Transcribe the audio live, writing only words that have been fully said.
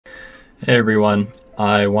Hey everyone,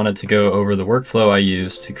 I wanted to go over the workflow I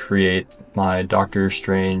used to create my Doctor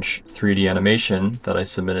Strange 3D animation that I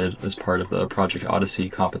submitted as part of the Project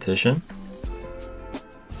Odyssey competition.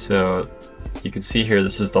 So you can see here,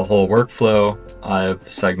 this is the whole workflow. I've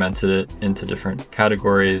segmented it into different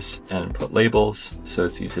categories and put labels so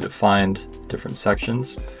it's easy to find different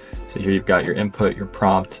sections. So here you've got your input, your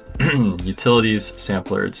prompt, utilities,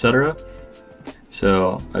 sampler, etc.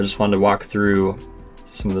 So I just wanted to walk through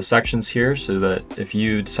some of the sections here so that if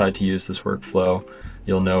you decide to use this workflow,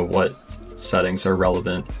 you'll know what settings are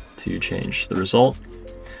relevant to change the result.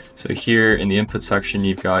 So here in the input section,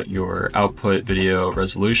 you've got your output video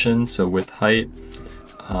resolution, so width, height.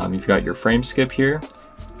 You've got your frame skip here,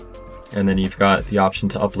 and then you've got the option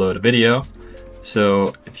to upload a video.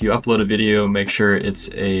 So if you upload a video, make sure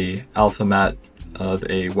it's a alpha matte of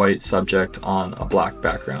a white subject on a black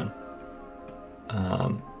background.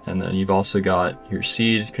 And then you've also got your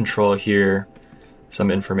seed control here, some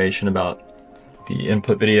information about the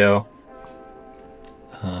input video.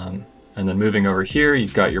 And then moving over here,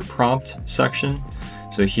 you've got your prompt section.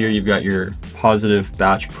 So here you've got your positive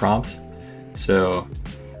batch prompt. So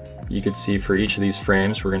you could see for each of these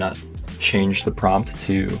frames, we're gonna change the prompt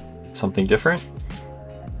to something different.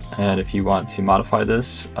 And if you want to modify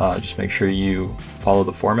this, just make sure you follow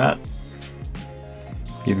the format.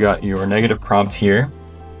 You've got your negative prompt here.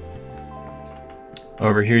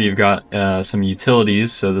 Over here you've got some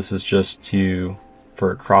utilities, so this is just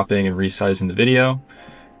for cropping and resizing the video,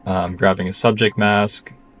 grabbing a subject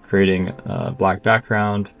mask, creating a black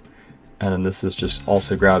background, and then this is just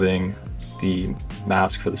also grabbing the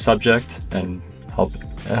mask for the subject, and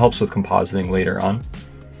it helps with compositing later on.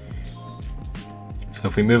 So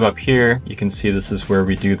if we move up here, you can see this is where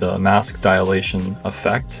we do the mask dilation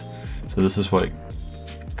effect. So this is what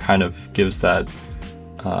kind of gives that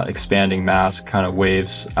expanding mask, kind of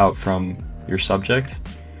waves out from your subject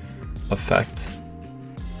effect.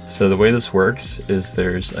 So the way this works is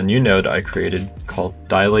there's a new node I created called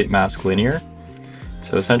dilate mask linear.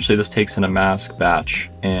 So essentially this takes in a mask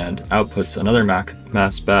batch and outputs another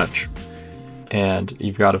mask batch. And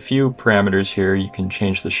you've got a few parameters here. You can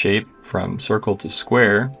change the shape from circle to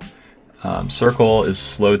square. Circle is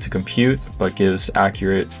slow to compute but gives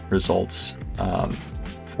accurate results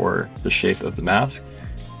for the shape of the mask.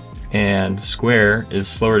 And square is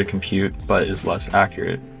slower to compute but is less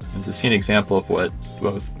accurate. And to see an example of what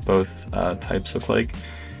both types look like,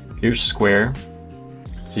 here's square.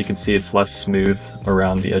 So you can see it's less smooth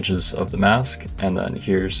around the edges of the mask, and then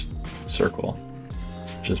here's circle,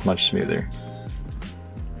 which is much smoother.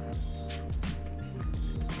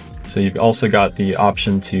 So you've also got the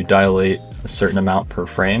option to dilate a certain amount per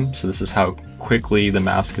frame. So this is how quickly the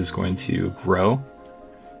mask is going to grow.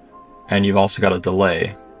 And you've also got a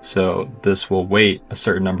delay. So this will wait a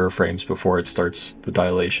certain number of frames before it starts the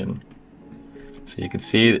dilation. So you can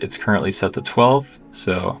see it's currently set to 12.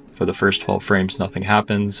 So for the first 12 frames, nothing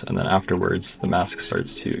happens. And then afterwards, the mask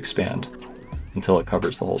starts to expand until it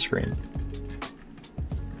covers the whole screen.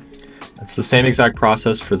 It's the same exact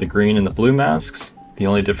process for the green and the blue masks. The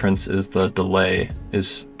only difference is the delay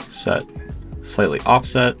is set slightly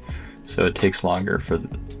offset. So it takes longer for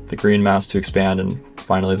the green mask to expand and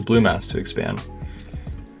finally the blue mask to expand.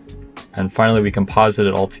 And finally, we composite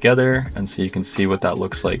it all together, and so you can see what that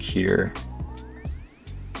looks like here.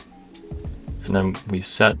 And then we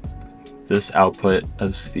set this output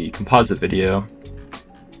as the composite video,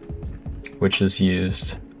 which is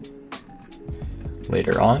used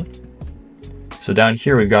later on. So down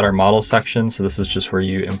here, we've got our model section. So this is just where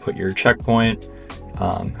you input your checkpoint,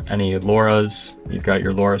 any LoRa's. You've got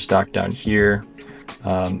your LoRa stack down here.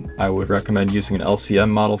 I would recommend using an LCM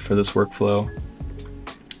model for this workflow.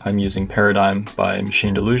 I'm using Paradigm by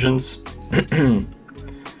Machine Delusions.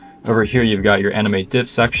 Over here you've got your animate diff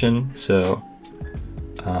section, so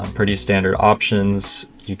pretty standard options.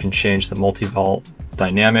 You can change the multi-vault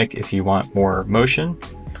dynamic if you want more motion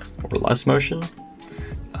or less motion.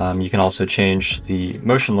 You can also change the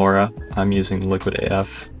motion LoRa. I'm using Liquid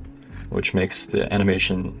AF, which makes the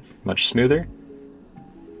animation much smoother.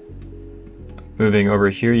 Moving over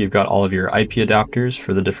here, you've got all of your IP adapters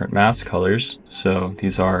for the different mask colors. So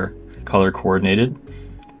these are color coordinated.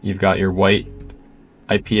 You've got your white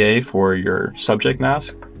IPA for your subject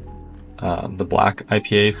mask, the black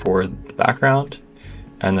IPA for the background,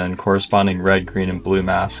 and then corresponding red, green, and blue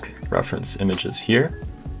mask reference images here.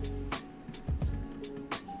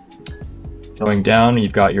 Going down,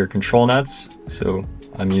 you've got your control nets. So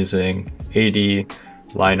I'm using AD,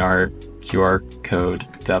 line art, QR code,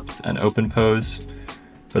 depth, and open pose.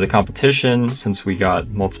 For the competition, since we got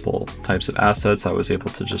multiple types of assets, I was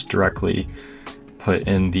able to just directly put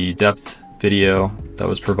in the depth video that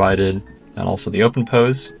was provided and also the open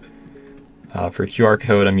pose. For QR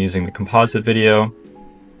code, I'm using the composite video,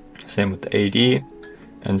 same with the AD,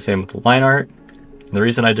 and same with the line art. And the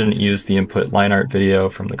reason I didn't use the input line art video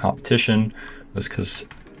from the competition was because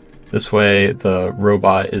this way the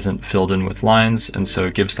robot isn't filled in with lines, and so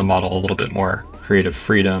it gives the model a little bit more creative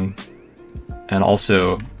freedom and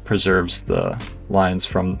also preserves the lines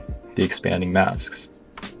from the expanding masks.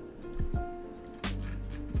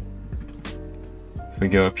 If we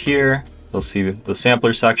go up here, you'll see the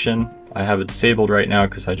sampler section. I have it disabled right now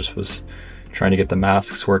because I just was trying to get the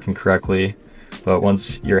masks working correctly. But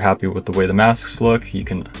once you're happy with the way the masks look, you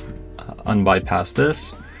can unbypass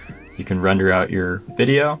this. You can render out your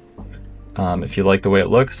video. If you like the way it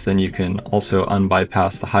looks, then you can also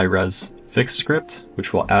unbypass the high-res fixed script,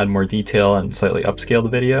 which will add more detail and slightly upscale the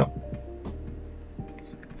video.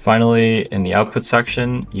 Finally, in the output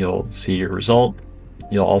section, you'll see your result.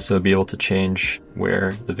 You'll also be able to change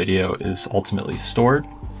where the video is ultimately stored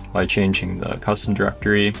by changing the custom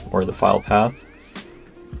directory or the file path.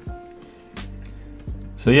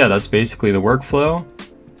 So yeah, that's basically the workflow.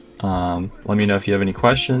 Let me know if you have any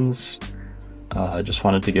questions. I just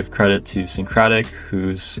wanted to give credit to Syncratic,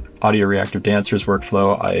 whose Audio Reactive Dancers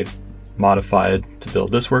workflow I modified to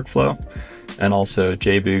build this workflow, and also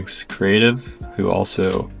JBoog's Creative, who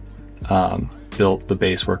also built the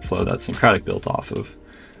base workflow that Syncratic built off of.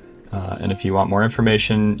 And if you want more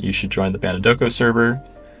information, you should join the Banadoko server,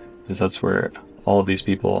 because that's where all of these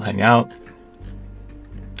people hang out.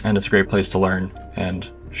 And it's a great place to learn and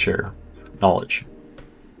share knowledge.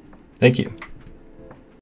 Thank you.